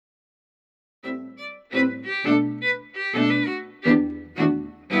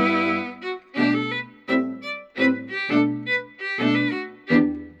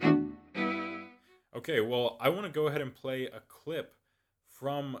well, I want to go ahead and play a clip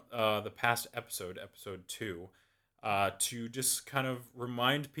from the past episode, episode 2, to just kind of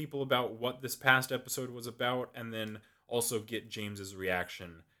remind people about what this past episode was about, and then also get James's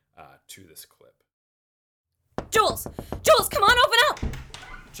reaction to this clip. Jules! Jules, come on, open up!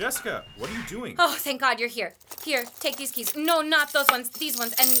 Jessica, what are you doing? Oh, thank God you're here. Here, take these keys. No, not those ones, these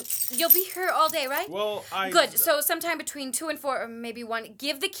ones. And you'll be here all day, right? Well, Good, so sometime between 2 and 4, or maybe 1,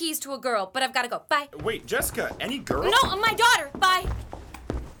 give the keys to a girl, but I've got to go. Bye. Wait, Jessica, any girl? No, my daughter. Bye.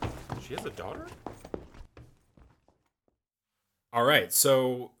 She has a daughter? All right,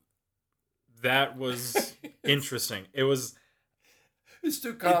 so that was interesting. It's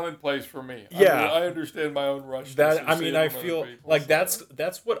too commonplace for me. Yeah. I understand my own rush. I feel like that's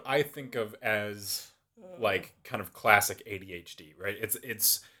what I think of as like kind of classic ADHD, right?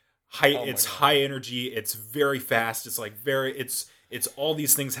 It's high energy, it's very fast, it's all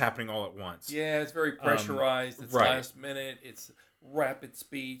these things happening all at once. Yeah, it's very pressurized. It's right. last minute. It's rapid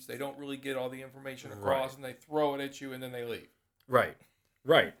speech. They don't really get all the information across, and they throw it at you, and then they leave.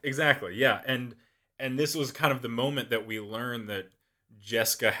 Right, exactly, yeah, and this was kind of the moment that we learned that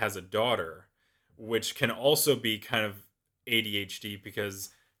Jessica has a daughter, which can also be kind of ADHD because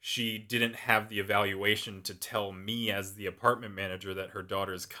she didn't have the evaluation to tell me as the apartment manager that her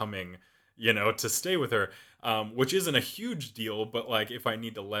daughter's coming, to stay with her, which isn't a huge deal, but like if I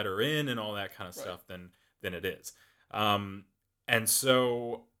need to let her in and all that kind of stuff, then it is. And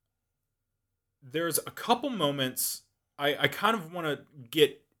so there's a couple moments I kind of want to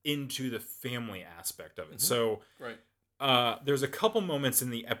get into the family aspect of it. Mm-hmm. So there's a couple moments in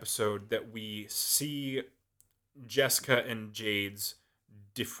the episode that we see Jessica and Jade's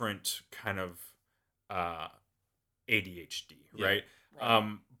different kind of ADHD, right?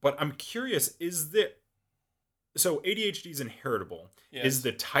 But I'm curious, so ADHD is inheritable. Yes. Is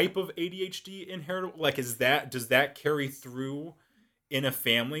the type of ADHD inheritable? Like, does that carry through in a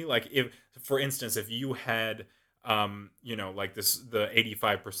family? Like, if, for instance, if you had, like the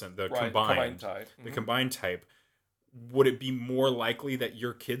 85%, the combined type, the combined type, would it be more likely that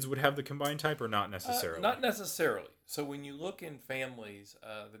your kids would have the combined type or not necessarily? Not necessarily. So when you look in families,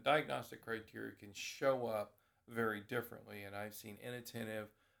 the diagnostic criteria can show up very differently. And I've seen inattentive,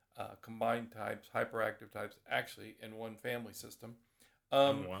 combined types, hyperactive types actually in one family system.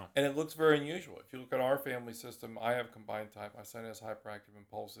 Wow. And it looks very unusual. If you look at our family system, I have combined type. My son has hyperactive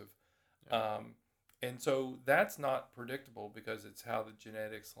impulsive. Yeah. And so that's not predictable because it's how the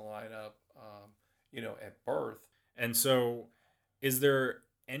genetics line up, at birth. And so, is there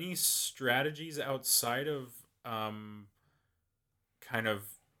any strategies outside of kind of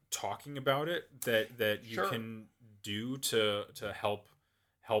talking about it that you can do to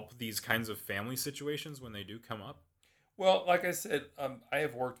help these kinds of family situations when they do come up? Well, like I said, I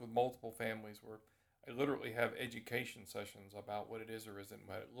have worked with multiple families where I literally have education sessions about what it is or isn't,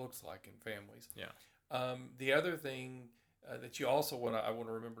 what it looks like in families. Yeah. The other thing that you also I want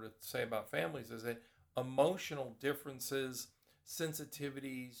to remember to say about families is that emotional differences,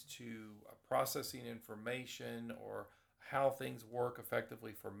 sensitivities to processing information or how things work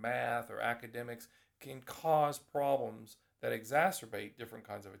effectively for math or academics can cause problems that exacerbate different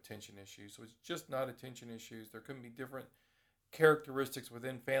kinds of attention issues. So it's just not attention issues. There can be different characteristics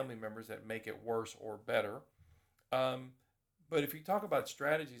within family members that make it worse or better. But if you talk about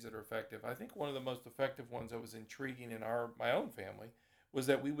strategies that are effective, I think one of the most effective ones that was intriguing in my own family was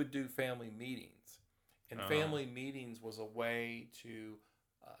that we would do family meetings. And family meetings was a way to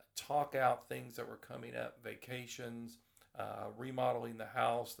talk out things that were coming up, vacations, remodeling the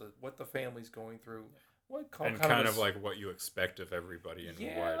house, what the family's going through. Kind of like what you expect of everybody. And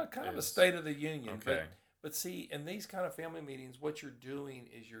kind of a state of the union. Okay. But see, in these kind of family meetings, what you're doing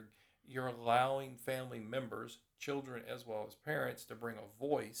is you're allowing family members, children as well as parents, to bring a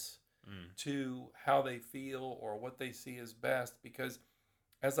voice to how they feel or what they see as best. Because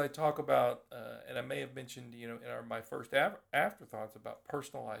as I talk about, and I may have mentioned, in my first afterthoughts about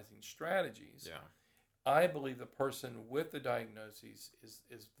personalizing strategies, I believe the person with the diagnosis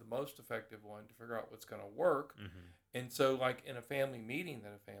is the most effective one to figure out what's going to work. Mm-hmm. And so, like in a family meeting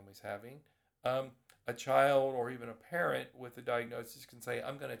that a family's having, a child or even a parent with the diagnosis can say,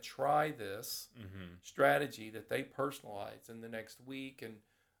 I'm going to try this strategy that they personalize in the next week. And,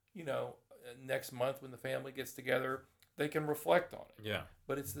 next month when the family gets together, they can reflect on it. Yeah.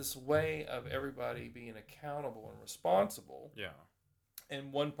 But it's this way of everybody being accountable and responsible. Yeah.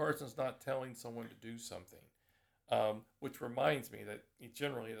 And one person's not telling someone to do something, which reminds me that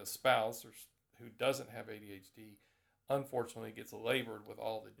generally the spouse who doesn't have ADHD unfortunately gets labored with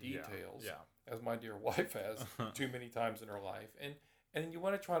all the details, as my dear wife has too many times in her life. And you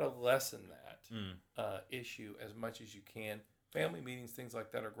want to try to lessen that Mm. issue as much as you can. Family meetings, things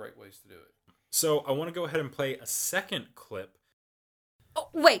like that are great ways to do it. So I want to go ahead and play a second clip. Oh,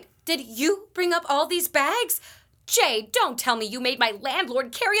 wait, did you bring up all these bags? Jay, don't tell me you made my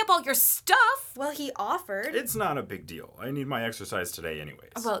landlord carry up all your stuff. Well, he offered. It's not a big deal. I need my exercise today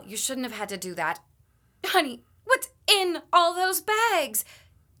anyways. Well, you shouldn't have had to do that. Honey, what's in all those bags?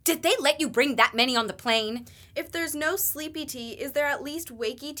 Did they let you bring that many on the plane? If there's no sleepy tea, is there at least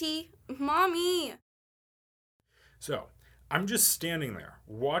wakey tea? Mommy. So, I'm just standing there,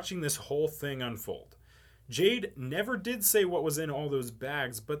 watching this whole thing unfold. Jade never did say what was in all those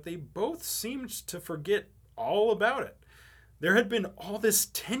bags, but they both seemed to forget all about it. There had been all this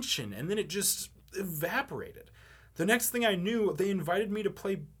tension, and then it just evaporated. The next thing I knew, they invited me to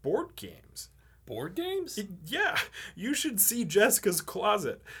play board games. Board games? Yeah, you should see Jessica's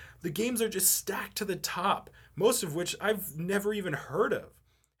closet. The games are just stacked to the top, most of which I've never even heard of.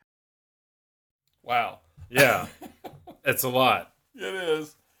 Wow. Yeah, it's a lot. It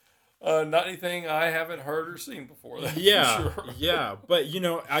is. Not anything I haven't heard or seen before. That's Yeah, for sure. yeah. But,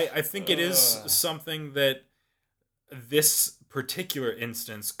 I think it is something that this particular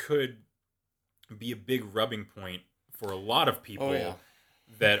instance could be a big rubbing point for a lot of people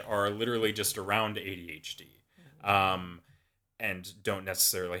that are literally just around ADHD and don't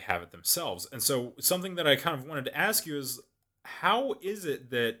necessarily have it themselves. And so something that I kind of wanted to ask you is, how is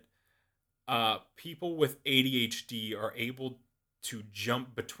it that people with ADHD are able to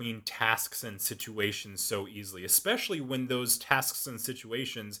jump between tasks and situations so easily, especially when those tasks and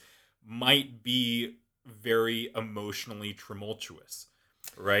situations might be very emotionally tumultuous,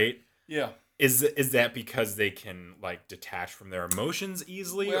 right? Yeah. Is that because they can like detach from their emotions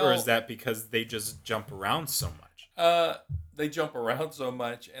easily, or Well- is that because they just jump around so much? They jump around so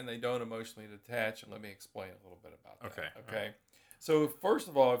much and they don't emotionally detach. And let me explain a little bit about that. Okay. Okay. So first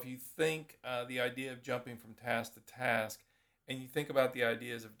of all, if you think the idea of jumping from task to task, and you think about the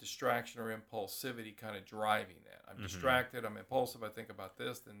ideas of distraction or impulsivity kind of driving that. I'm distracted, I'm impulsive, I think about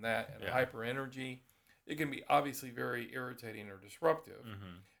this, then that, and hyper energy. It can be obviously very irritating or disruptive.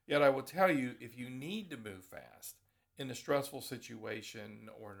 Yet I will tell you, if you need to move fast in a stressful situation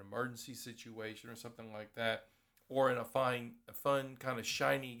or an emergency situation or something like that, or in a fun kind of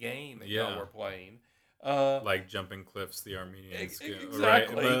shiny game that y'all were playing, Like jumping cliffs, the Armenians.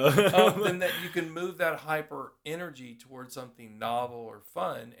 exactly. Right? Then that you can move that hyper energy towards something novel or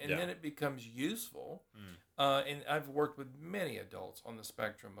fun, and then it becomes useful. And I've worked with many adults on the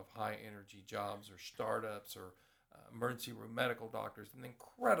spectrum of high energy jobs or startups or emergency room medical doctors, and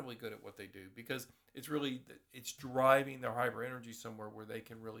incredibly good at what they do because it's driving their hyper energy somewhere where they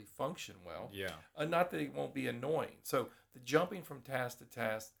can really function well. Yeah. Not that it won't be annoying. So the jumping from task to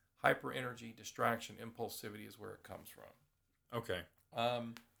task, hyper energy, distraction, impulsivity is where it comes from. Okay.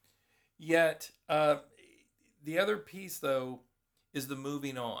 Yet the other piece though is the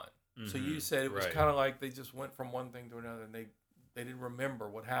moving on. So you said it was kind of like they just went from one thing to another and they didn't remember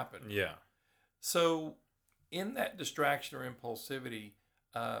what happened. Yeah. So in that distraction or impulsivity,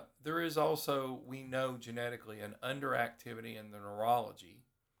 there is also, we know genetically, an underactivity in the neurology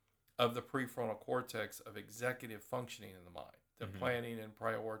of the prefrontal cortex of executive functioning in the mind, the planning and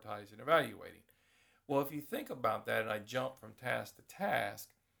prioritizing, evaluating. Well, if you think about that, and I jump from task to task,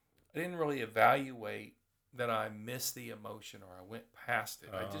 I didn't really evaluate that I missed the emotion or I went past it.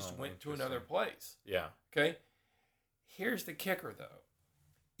 I just went to another place. Yeah. Okay? Here's the kicker, though.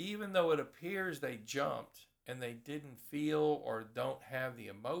 Even though it appears they jumped and they didn't feel or don't have the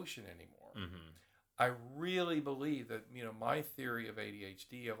emotion anymore, I really believe that, my theory of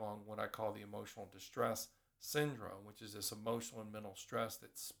ADHD, along what I call the emotional distress syndrome, which is this emotional and mental stress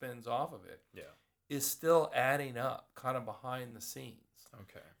that spins off of it, is still adding up kind of behind the scenes.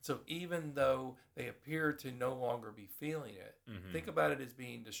 Okay. So even though they appear to no longer be feeling it, think about it as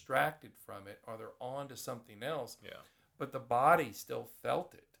being distracted from it, or they're on to something else. Yeah. But the body still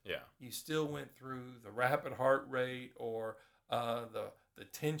felt it. Yeah. You still went through the rapid heart rate or the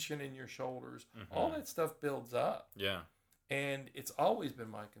tension in your shoulders. All that stuff builds up. Yeah. And it's always been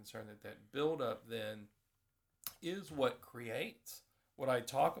my concern that buildup then is what creates what I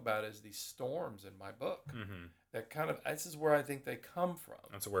talk about as these storms in my book. That this is where I think they come from.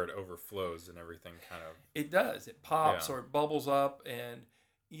 That's where it overflows and everything kind of. It does. It pops or it bubbles up. And,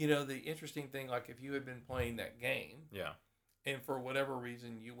 the interesting thing, like if you had been playing that game. Yeah. And for whatever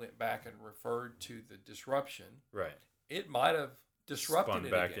reason, you went back and referred to the disruption. Right. It might have disrupted Spun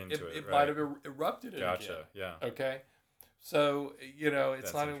it back again. into It right. might have erupted it Gotcha. again. Yeah. Okay. So, it's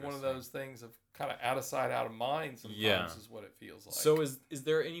That's not even one of interesting. those things of kind of out of sight, out of mind sometimes is what it feels like. So is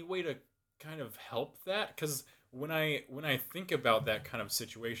there any way to kind of help that? Because when I think about that kind of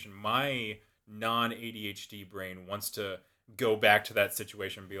situation, my non-ADHD brain wants to go back to that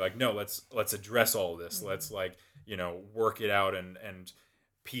situation and be like, no, let's address all of this. Let's like, work it out and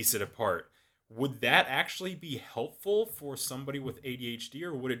piece it apart. Would that actually be helpful for somebody with ADHD,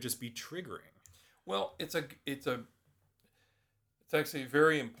 or would it just be triggering? Well, it's actually a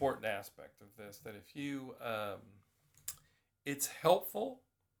very important aspect of this that if you it's helpful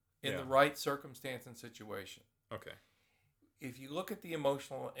in the right circumstance and situation. Okay. If you look at the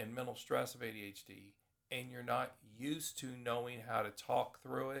emotional and mental stress of ADHD and you're not used to knowing how to talk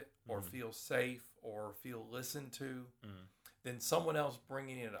through it or feel safe or feel listened to, then someone else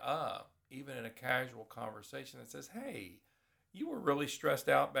bringing it up, even in a casual conversation that says, hey, you were really stressed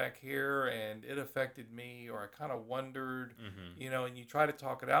out back here and it affected me, or I kind of wondered, and you try to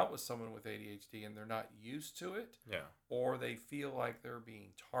talk it out with someone with ADHD and they're not used to it, or they feel like they're being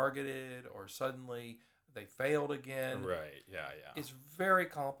targeted, or suddenly they failed again. Right. Yeah. It's very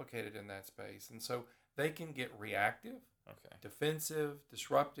complicated in that space. And so they can get reactive, defensive,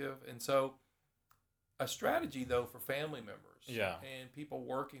 disruptive. And so a strategy, though, for family members and people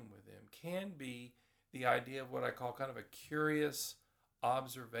working with them can be the idea of what I call kind of a curious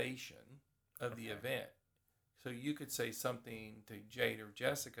observation of the event. So you could say something to Jade or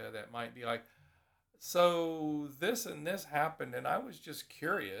Jessica that might be like, so this and this happened, and I was just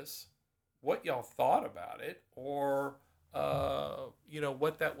curious what y'all thought about it, or,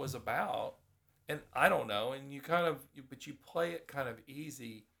 what that was about. And I don't know. And but you play it kind of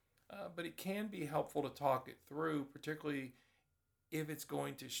easy, but it can be helpful to talk it through, particularly if it's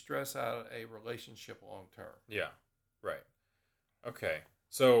going to stress out a relationship long term. Yeah. Right. Okay.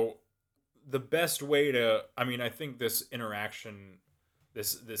 So the best way I think this interaction,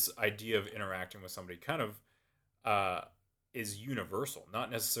 this idea of interacting with somebody kind of is universal,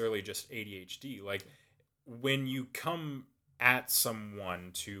 not necessarily just ADHD. Like when you come at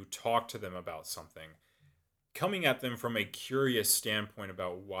someone to talk to them about something, coming at them from a curious standpoint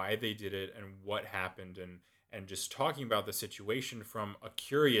about why they did it and what happened, and just talking about the situation from a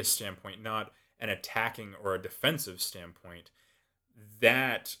curious standpoint, not an attacking or a defensive standpoint,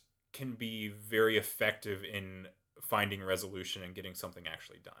 that can be very effective in finding resolution and getting something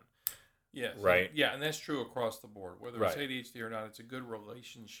actually done. Yes. Right. Yeah, and that's true across the board. Whether it's ADHD or not, it's a good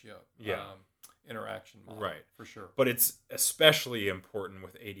relationship interaction model. Right. For sure. But it's especially important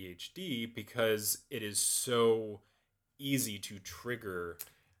with ADHD because it is so easy to trigger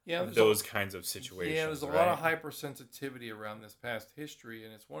those kinds of situations. Yeah, there's a lot of hypersensitivity around this past history,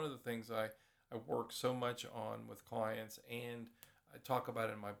 and it's one of the things I work so much on with clients, and I talk about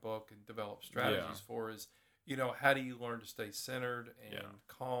in my book and develop strategies for is, how do you learn to stay centered and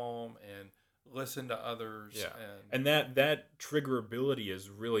calm and listen to others? Yeah. And that triggerability is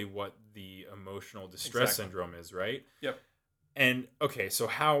really what the emotional distress syndrome is, right? Yep. And okay, so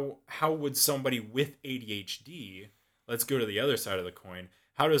how would somebody with ADHD, let's go to the other side of the coin,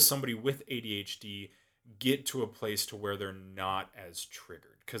 how does somebody with ADHD get to a place to where they're not as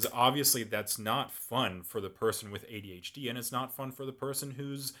triggered? Because obviously that's not fun for the person with ADHD, and it's not fun for the person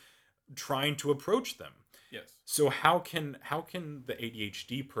who's trying to approach them. Yes. So how can the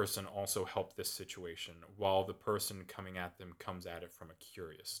ADHD person also help this situation while the person coming at them comes at it from a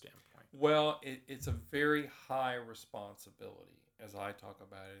curious standpoint? Well, it's a very high responsibility, as I talk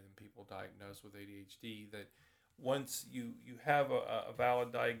about it, and people diagnosed with ADHD, that once you have a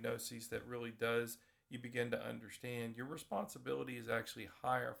valid diagnosis that really does, you begin to understand your responsibility is actually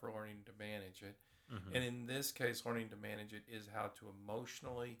higher for learning to manage it. And in this case, learning to manage it is how to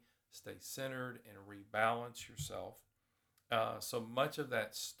emotionally stay centered and rebalance yourself. So much of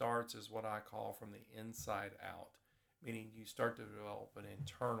that starts as what I call from the inside out, meaning you start to develop an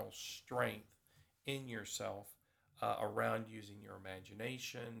internal strength in yourself around using your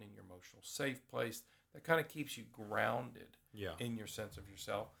imagination and your emotional safe place that kind of keeps you grounded in your sense of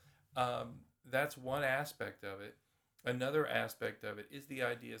yourself. That's one aspect of it. Another aspect of it is the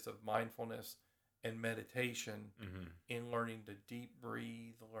ideas of mindfulness and meditation in learning to deep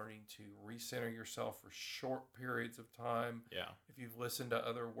breathe, learning to recenter yourself for short periods of time. Yeah. If you've listened to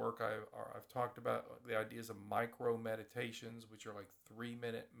other work, I've talked about the ideas of micro meditations, which are like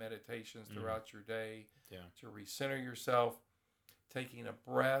 3-minute meditations throughout your day to recenter yourself, taking a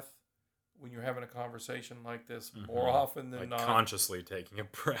breath when you're having a conversation like this more often than not. Consciously taking a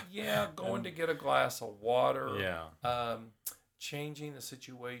breath. Yeah, going to get a glass of water. Yeah. Changing the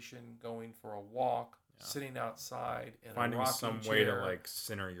situation, going for a walk, sitting outside in finding a rocking some chair. way to like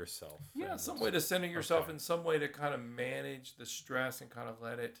center yourself. Yeah, some way to center yourself and some way to kind of manage the stress and kind of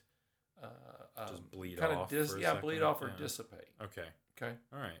let it just bleed kind off. Bleed off or dissipate. Okay. Okay.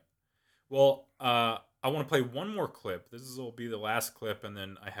 All right. Well, I want to play one more clip. This will be the last clip, and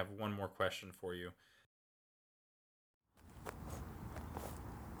then I have one more question for you.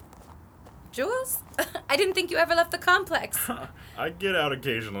 Jules? I didn't think you ever left the complex. I get out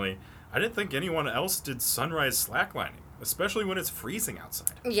occasionally. I didn't think anyone else did sunrise slacklining, especially when it's freezing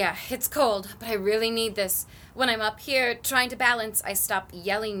outside. Yeah, it's cold, but I really need this. When I'm up here trying to balance, I stop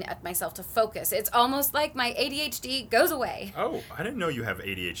yelling at myself to focus. It's almost like my ADHD goes away. Oh, I didn't know you have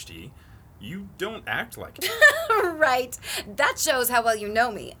ADHD. You don't act like it. Right. That shows how well you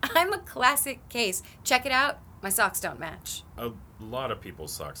know me. I'm a classic case. Check it out. My socks don't match. A lot of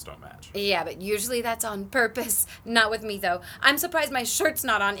people's socks don't match. Yeah, but usually that's on purpose. Not with me, though. I'm surprised my shirt's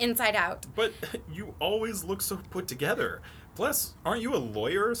not on inside out. But you always look so put together. Plus, aren't you a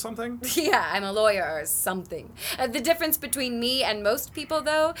lawyer or something? Yeah, I'm a lawyer or something. The difference between me and most people,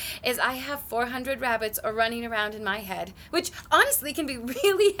 though, is I have 400 rabbits running around in my head, which honestly can be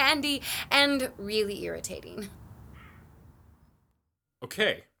really handy and really irritating.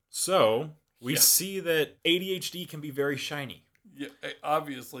 Okay, so we Yeah. see that ADHD can be very shiny. Yeah,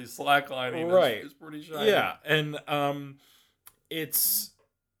 obviously, slacklining Right. is pretty shiny. Yeah, and it's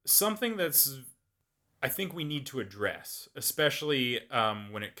something that's I think we need to address, especially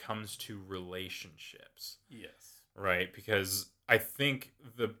when it comes to relationships, Yes. right? Because I think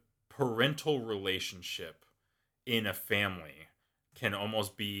the parental relationship in a family can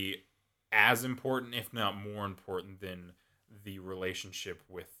almost be as important, if not more important, than the relationship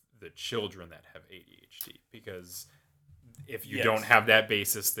with the children that have ADHD. Because if you Yes. don't have that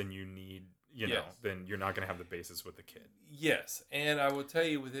basis, then you need, Yes. then you're not going to have the basis with the kid. Yes, and I will tell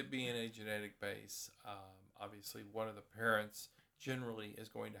you, with it being a genetic base, obviously one of the parents generally is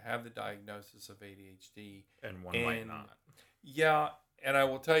going to have the diagnosis of ADHD. And one might not. Yeah, and I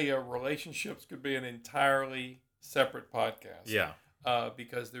will tell you, relationships could be an entirely separate podcast. Yeah.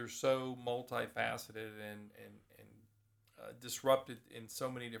 Because they're so multifaceted and disrupted in so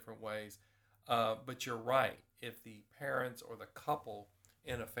many different ways. But you're right. If the parents or the couple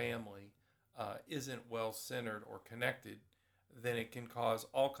in a family isn't well centered or connected, then it can cause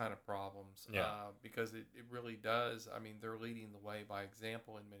all kind of problems. Yeah. Because it really does. I mean, they're leading the way by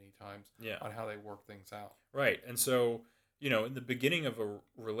example in many times Yeah. on how they work things out. Right. And so, in the beginning of a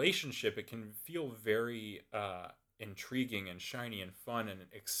relationship, it can feel very intriguing and shiny and fun and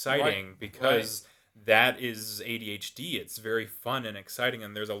exciting Right. because that is ADHD. It's very fun and exciting,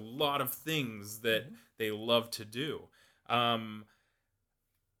 and there's a lot of things that they love to do.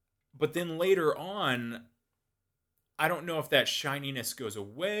 But then later on, I don't know if that shininess goes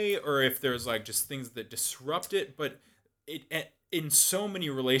away or if there's like just things that disrupt it. But in so many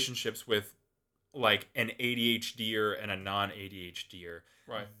relationships with like an ADHDer and a non-ADHDer,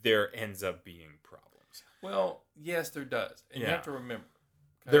 Right. there ends up being problems. Well, yes, there does. And you Yeah. have to remember.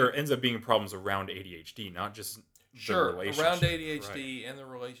 okay? There ends up being problems around ADHD, not just Sure, the relationship. around ADHD and the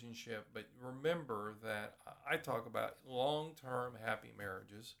relationship, but remember that I talk about long-term happy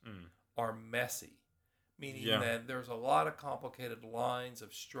marriages are messy, meaning Yeah. that there's a lot of complicated lines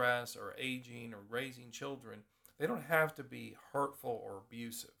of stress or aging or raising children. They don't have to be hurtful or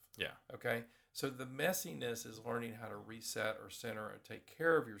abusive. Yeah. Okay, so the messiness is learning how to reset or center or take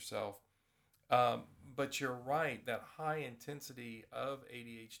care of yourself. But you're right, that high intensity of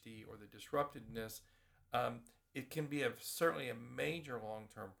ADHD or the disruptedness, it can be certainly a major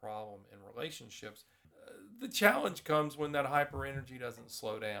long-term problem in relationships. The challenge comes when that hyperenergy doesn't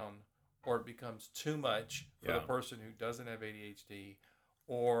slow down, or it becomes too much for the Yeah. person who doesn't have ADHD,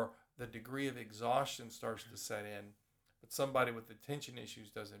 or the degree of exhaustion starts to set in, but somebody with attention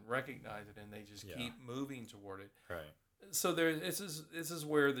issues doesn't recognize it and they just Yeah. keep moving toward it. Right. So this is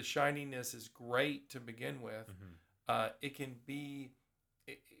where the shininess is great to begin with. It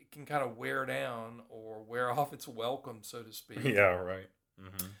can kind of wear down or wear off its welcome, so to speak. Yeah, right.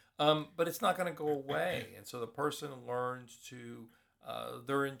 But it's not going to go away, and so the person learns to.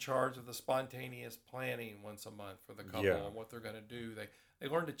 They're in charge of the spontaneous planning once a month for the couple Yeah. and what they're going to do. They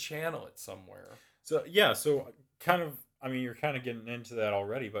learn to channel it somewhere. So, yeah, so kind of, I mean, you're kind of getting into that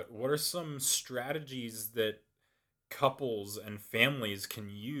already, but what are some strategies that couples and families can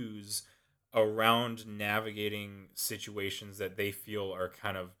use around navigating situations that they feel are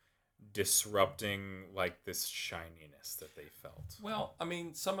kind of disrupting like this shininess that they felt? Well, I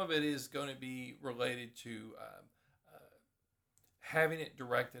mean, some of it is going to be related to having it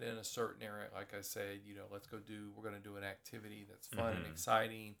directed in a certain area. Like I said, we're going to do an activity that's fun and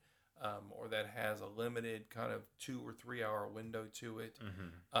exciting, or that has a limited kind of 2 or 3 hour window to it.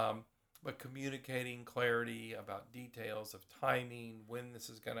 But communicating clarity about details of timing, when this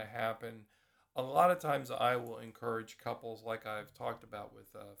is going to happen. A lot of times I will encourage couples, like I've talked about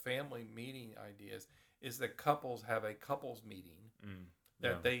with family meeting ideas, is that couples have a couples meeting Mm.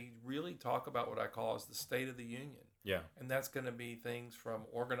 that Yeah. they really talk about what I call as the state of the union. Yeah. And that's going to be things from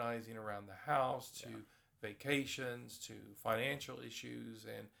organizing around the house to vacations to financial issues.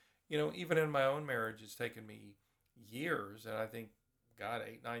 And, even in my own marriage, it's taken me years. And I think, God,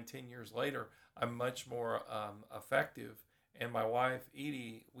 8, 9, 10 years later, I'm much more effective. And my wife,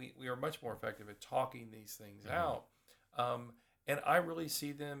 Edie, we are much more effective at talking these things out. And I really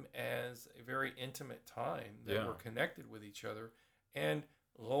see them as a very intimate time that we're connected with each other. And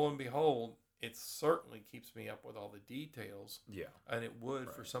lo and behold, it certainly keeps me up with all the details. Yeah. And it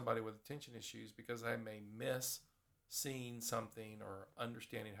would for somebody with attention issues, because I may miss seeing something or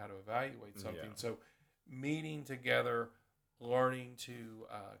understanding how to evaluate something. Yeah. So meeting together, learning to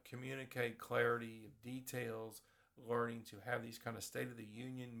communicate clarity of details, learning to have these kind of State of the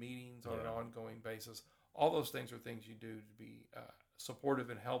Union meetings on an ongoing basis. All those things are things you do to be supportive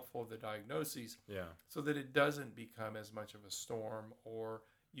and helpful of the diagnoses, so that it doesn't become as much of a storm, or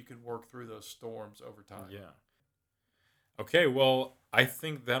you can work through those storms over time. Yeah. Okay, well, I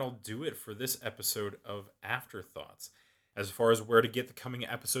think that'll do it for this episode of Afterthoughts. As far as where to get the coming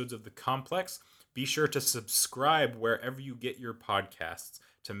episodes of The Complex, be sure to subscribe wherever you get your podcasts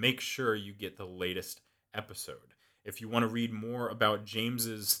to make sure you get the latest episode. If you want to read more about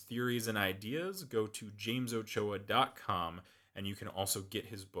James's theories and ideas, go to jamesochoa.com, and you can also get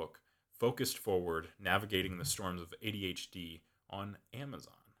his book, Focused Forward, Navigating the Storms of ADHD, on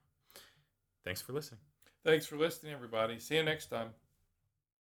Amazon. Thanks for listening. Thanks for listening, everybody. See you next time.